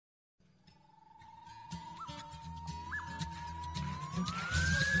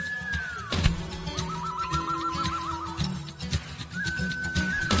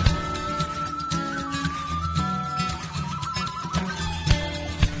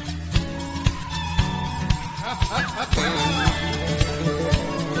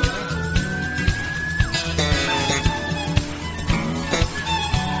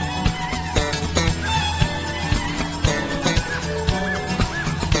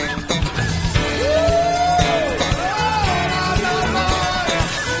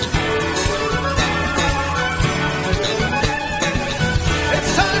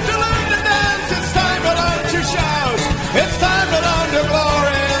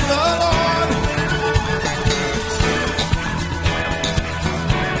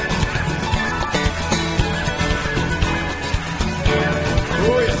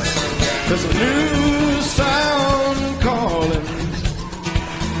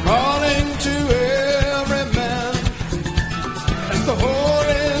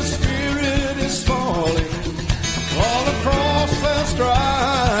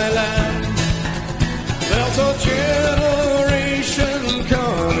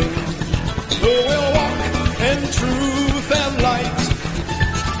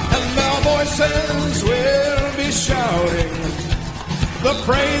the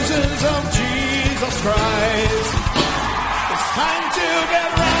praises of Jesus Christ. It's time to get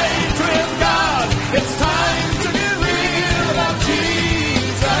right with God. It's time to get real about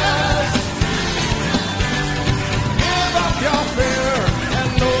Jesus. Give up your fear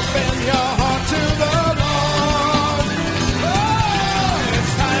and open your heart to the Lord. Oh,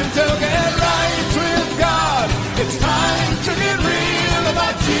 it's time to get right with God. It's time to get real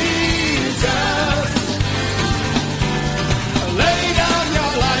about Jesus. Lay down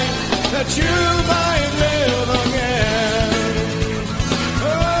your life that you might live again.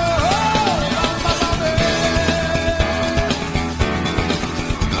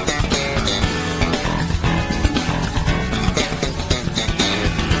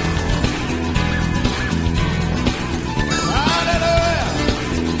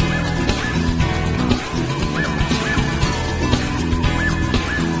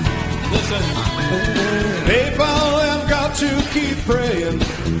 People have got to keep praying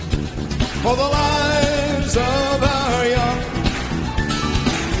for the lives of our young.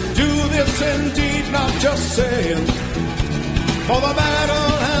 Do this indeed, not just saying, for the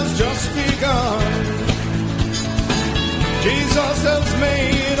battle has just begun. Jesus has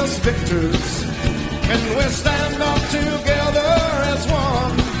made us victors, and we stand up together as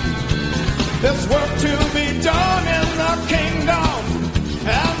one. There's work to be done in the kingdom,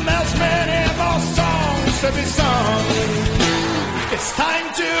 and there's many more songs to be sung. It's time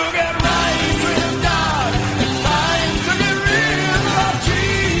to get right with God. It's time to get real about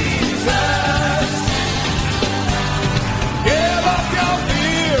Jesus. Give up your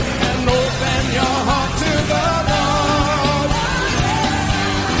fear and open your heart to the Lord.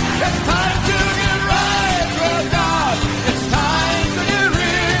 It's time to get right with God. It's time to get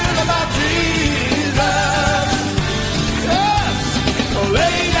real about Jesus. Yes,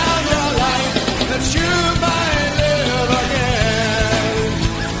 lay down your life that you might live again.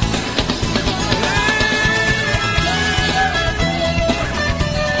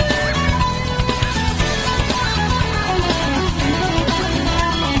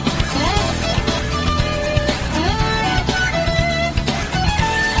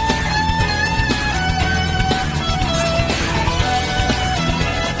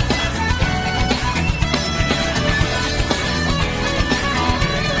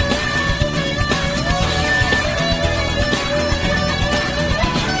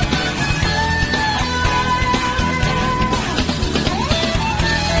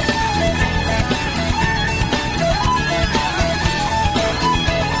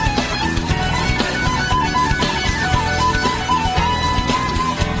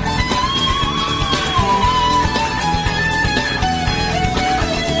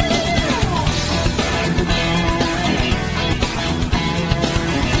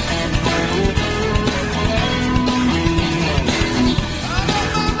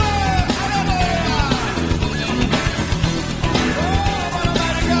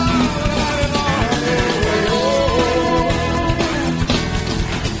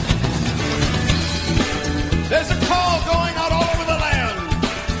 There's a call going out all over the land.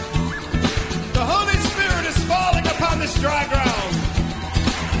 The Holy Spirit is falling upon this dry ground.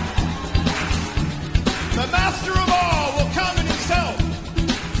 The Master of all will come in himself.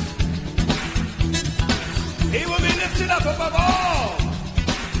 He will be lifted up above all.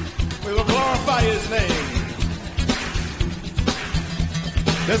 We will glorify his name.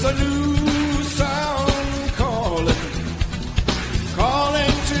 There's a new sound calling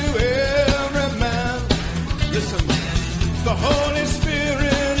to every man. Listen, the Holy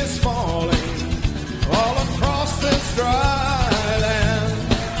Spirit is falling all across this dry land.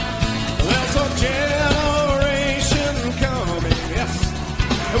 There's a generation coming, yes,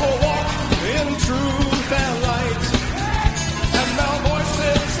 who will walk in truth and light, and their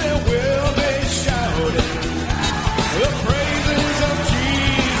voices they will be shouting the praises of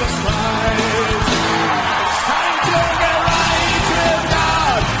Jesus Christ.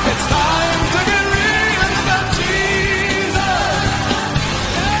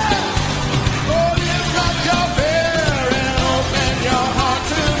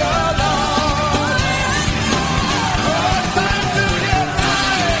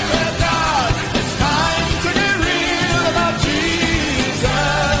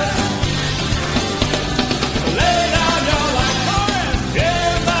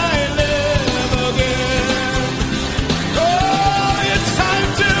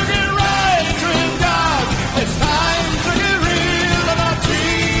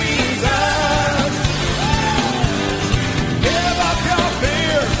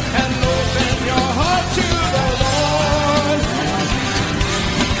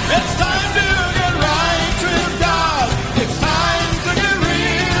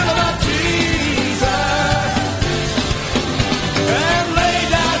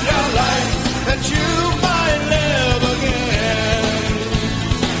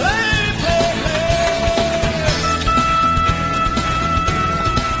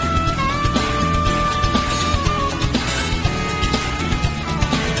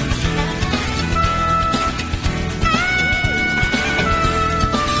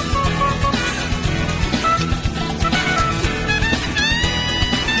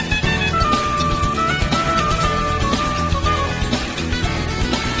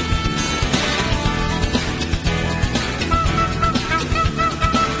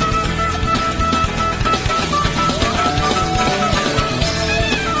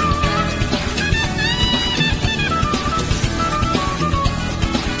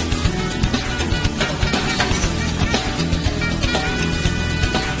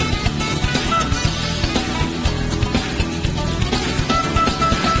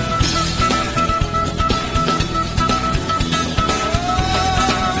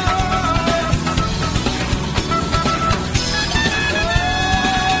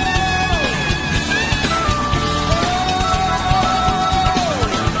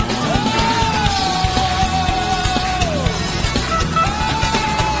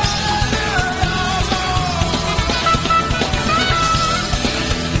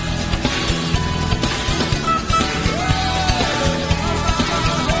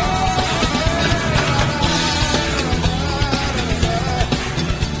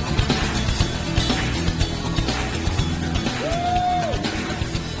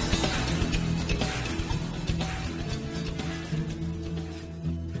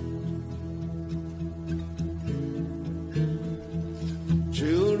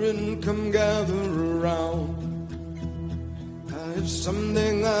 children, come gather around. I have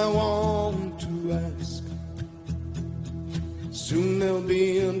something I want to ask. Soon there'll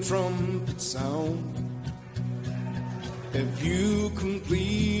be a trumpet sound. Have you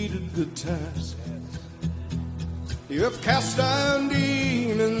completed the task? You have cast out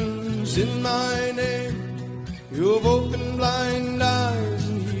demons in my name. You have opened blind eyes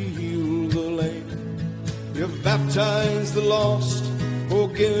and healed the lame. You have baptized the lost,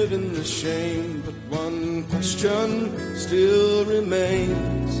 forgiven the shame. But one question still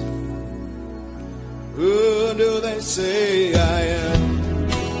remains. Who do they say I am?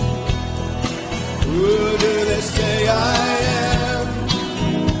 Who do they say I am?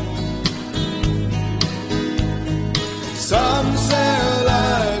 Some say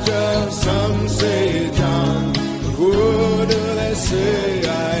Elijah, some say John. But who do they say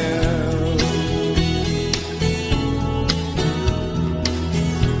I am?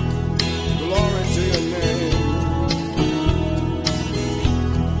 Glory to your name.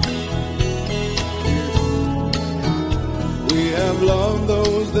 We have loved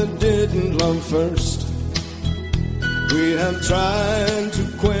those that didn't love first. We have tried to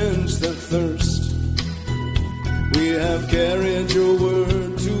quench their thirst. We have carried your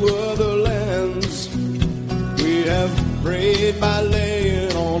word to other lands. We have prayed by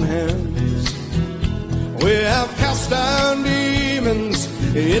laying on hands. We have cast out demons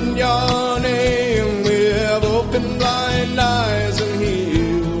in your name. We have opened blind eyes and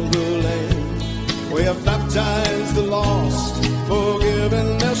healed the lame. We have baptized the lost,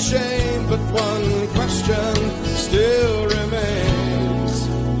 forgiven their shame. But one question still remains.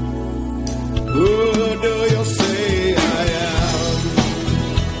 Who do you say I am?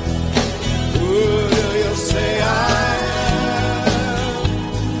 Who do you say I am?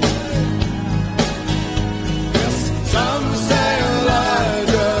 Yes, some say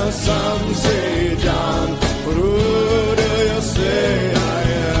Elijah, some say John. But who do you say I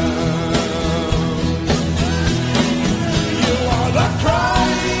am? You are the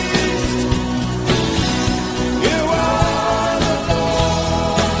Christ. You are the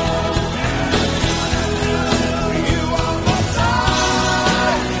Lord. You are Messiah,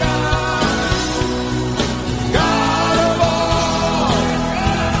 God of all.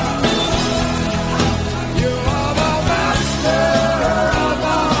 You are the Master of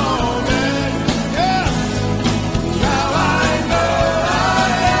all men. Yes, now I know I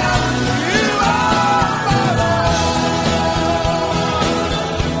am. You are my Lord.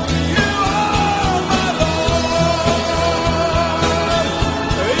 You are my Lord.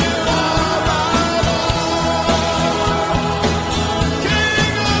 You are my Lord.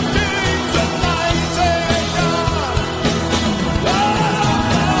 King of kings and mighty God.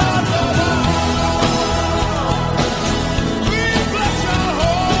 Lord of all. We bless your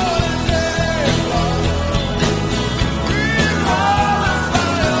holy name, Lord. We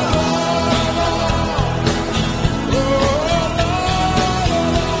glorify your holy name. Oh,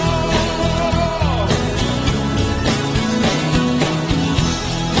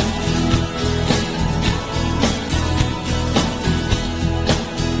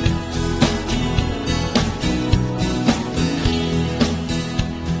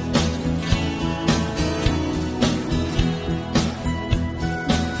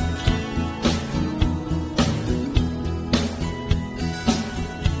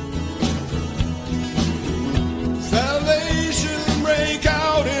 salvation break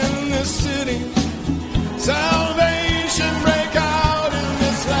out in this city. Salvation break out in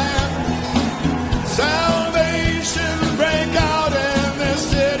this land. Salvation break out in this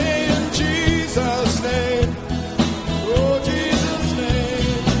city in Jesus' name. Oh, Jesus'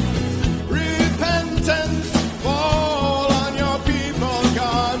 name. Repentance fall on your people,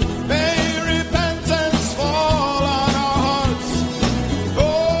 God. May repentance fall on our hearts.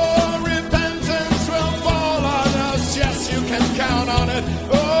 Oh, repentance will fall on us. Yes, you can count on it.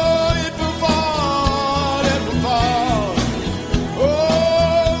 Oh, it will fall. It will fall.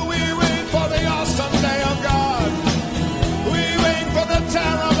 Oh, we wait for the awesome day of God. We wait for the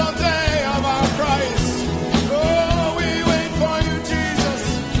terrible day of our Christ. Oh, we wait for you, Jesus.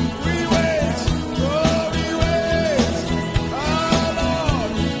 We wait. Oh, we wait. Our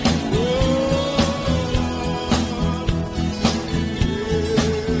Lord.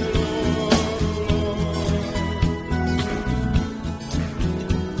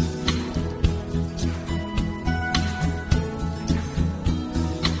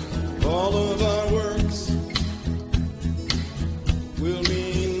 All of our works will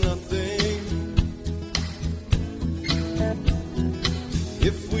mean nothing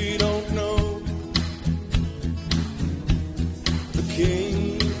if we don't know the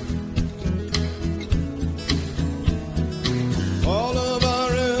King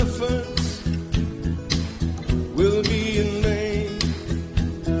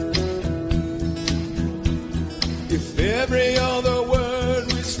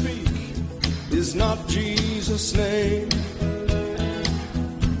Jesus' name.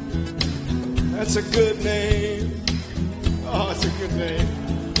 That's a good name. Oh, it's a good name.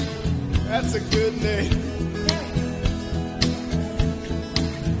 That's a good name.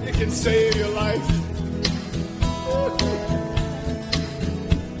 It can save your life. Oh, Lord.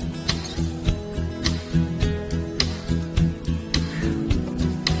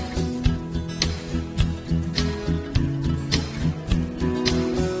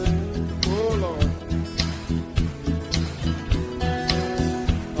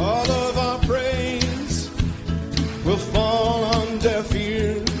 All of our praise will fall on deaf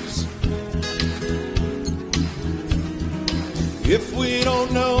ears if we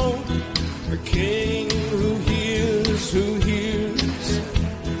don't know the King who hears, who hears.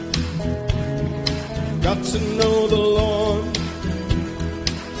 Got to know the Lord.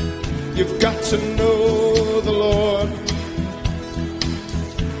 You've got to know the Lord.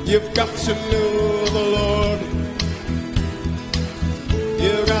 You've got to know the Lord.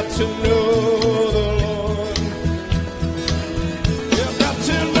 You've got to know the Lord. You've got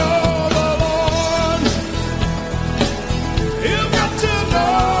to know the Lord. You've got to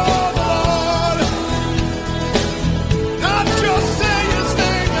know the Lord. Not just say His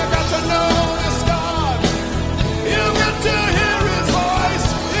name. You've got to know this God. You've got to hear His voice.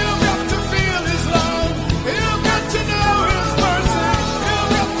 You've got to feel His love. You've got to know His mercy.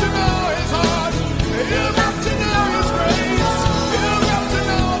 You've got to know His heart. You've got to know His grace. You've got to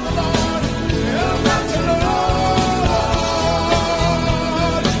know the Lord. You've got to know the Lord.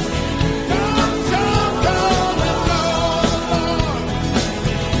 Come, come, come and know the Lord.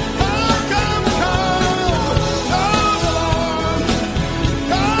 Come, come, come, know the Lord.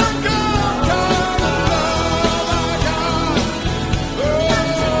 Come, come, come and know my God.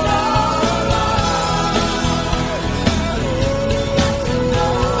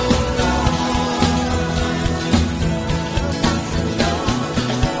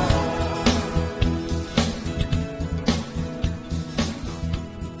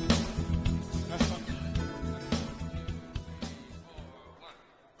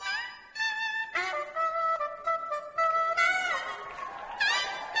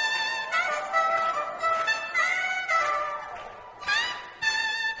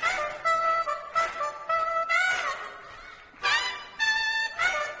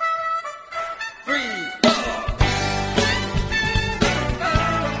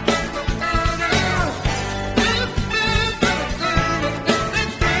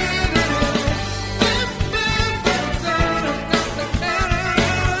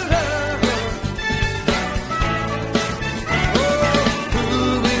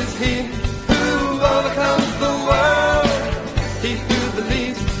 Who is he who overcomes the world? He who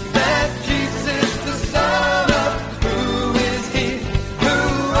believes that Jesus is the Son of. Who is he who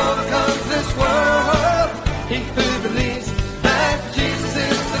overcomes this world?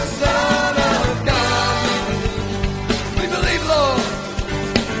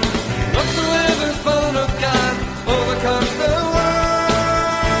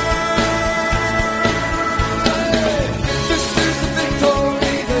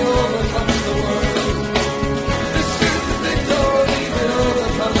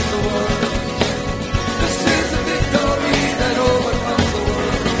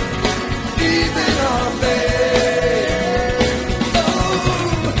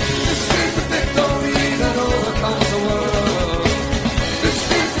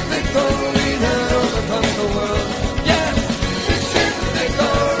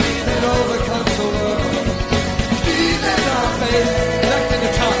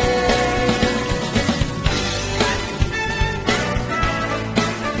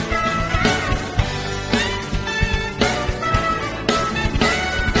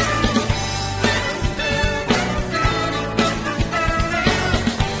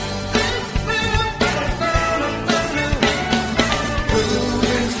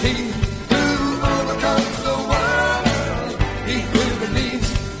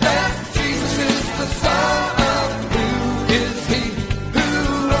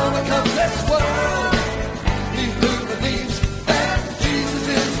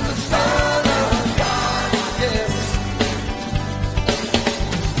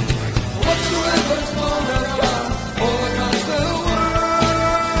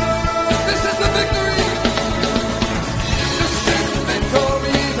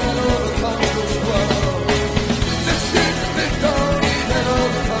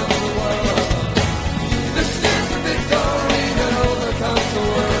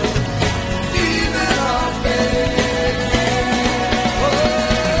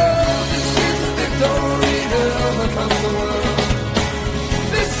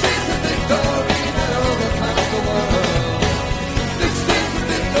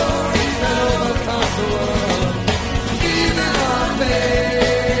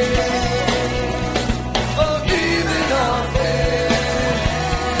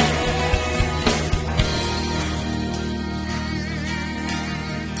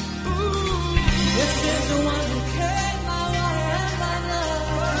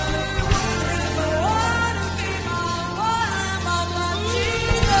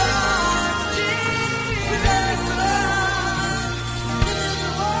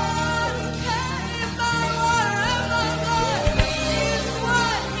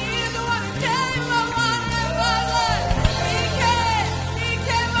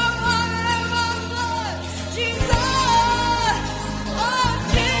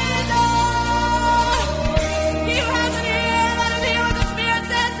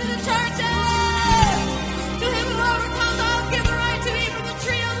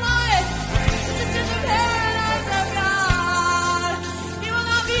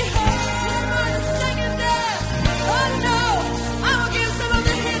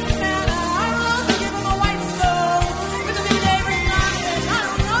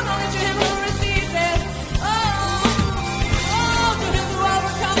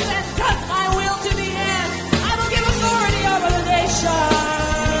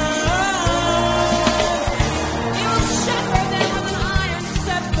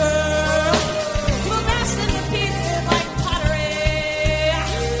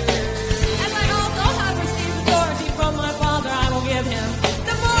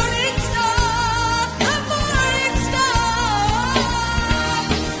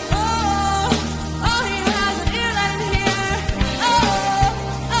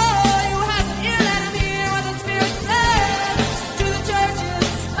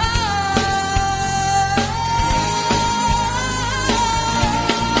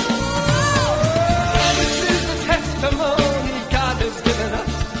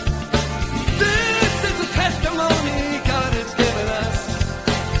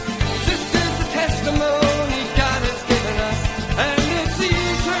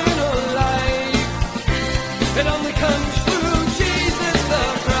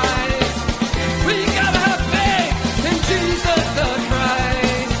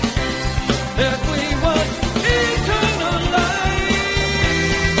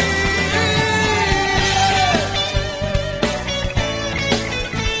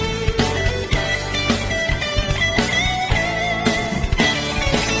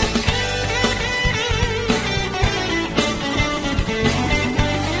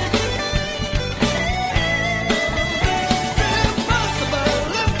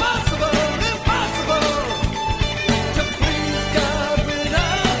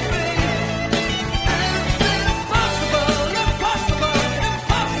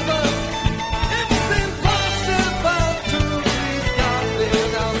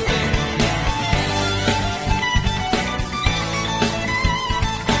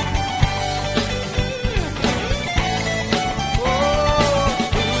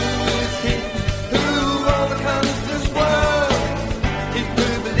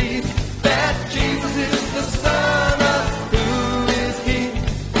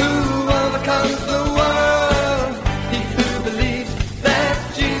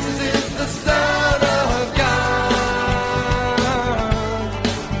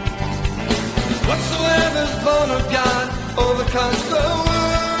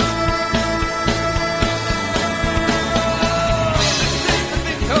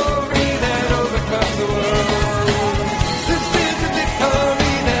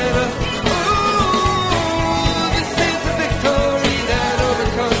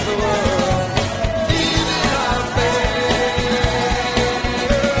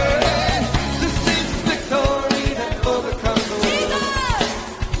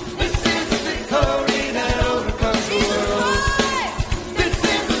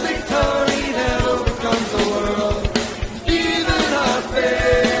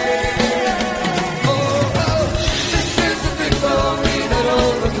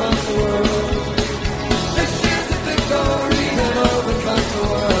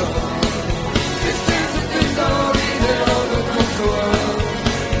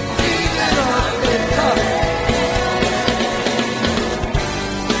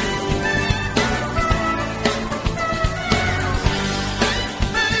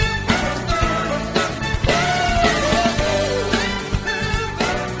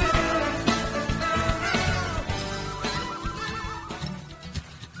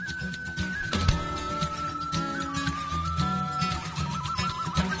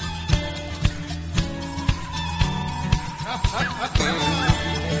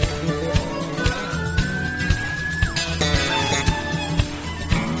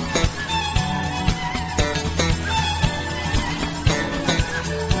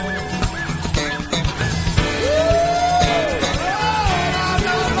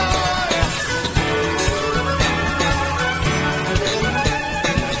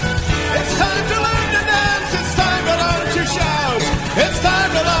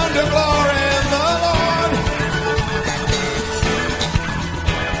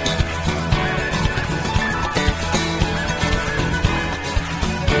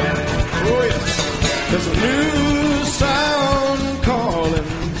 new sound calling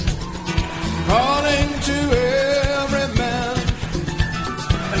to every man,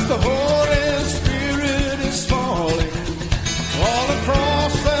 as the Holy Spirit is falling all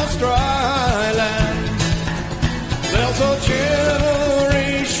across this dry land. There's a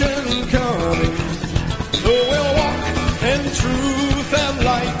generation coming who will walk in truth and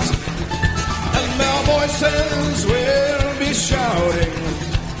light, and their voices will be shouting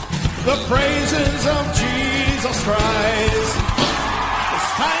the praises of Jesus Christ.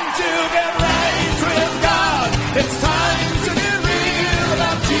 It's time to get right with God. It's time to get real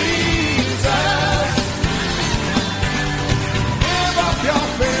about Jesus. Give up your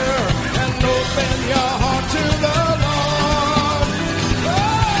fear and open your heart to the Lord.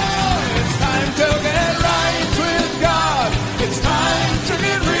 Oh, it's time to get right with God. It's time to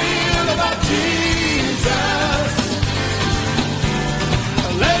get real about Jesus.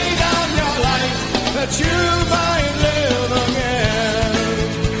 Lay down your life that you might live again.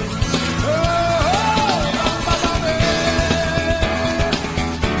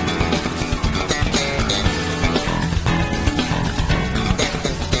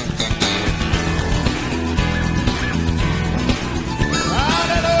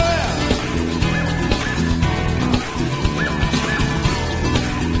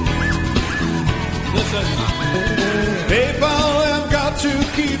 People have got to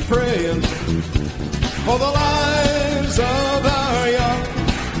keep praying for the lives of our young.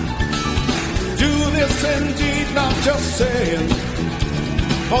 Do this indeed, not just saying,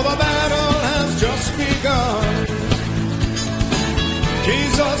 for the battle has just begun.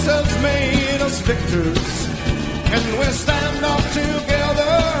 Jesus has made us victors, and we stand up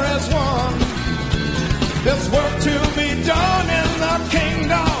together as one. There's work to be done in the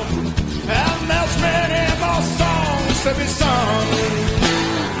kingdom, and there's many more songs to be sung.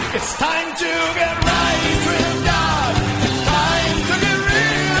 It's time to get right with God. It's time to get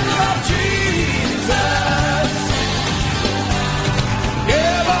real about Jesus.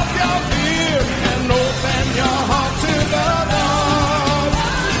 Give up your fear and open your heart to the Lord.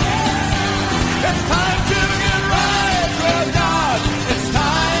 It's time to get right with God. It's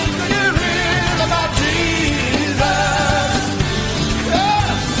time to get real about Jesus.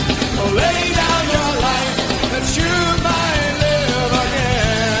 Yes. Lay down your life that you might live again.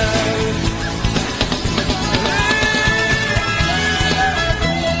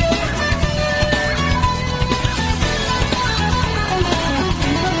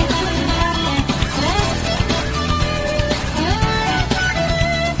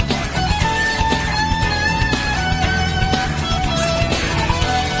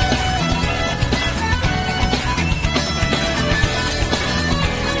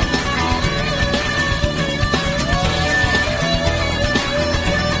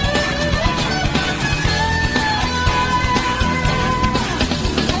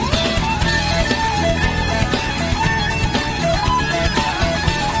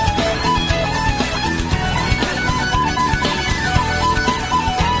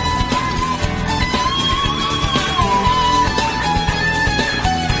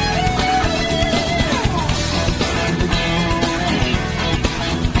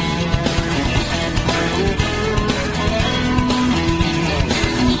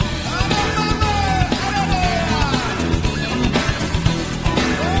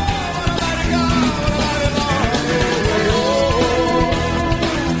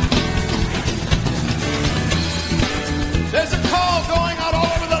 There's a call going out all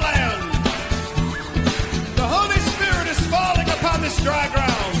over the land. The Holy Spirit is falling upon this dry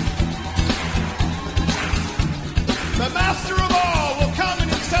ground. The Master of all will come in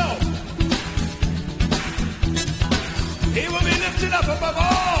himself. He will be lifted up above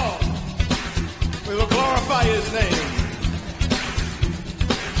all. We will glorify his name.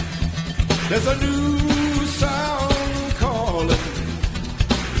 There's a new sound